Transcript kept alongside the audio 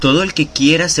Todo el que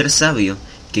quiera ser sabio,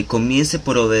 que comience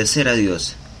por obedecer a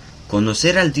Dios.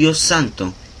 Conocer al Dios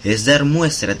Santo es dar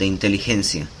muestra de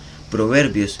inteligencia.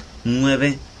 Proverbios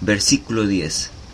 9, versículo 10.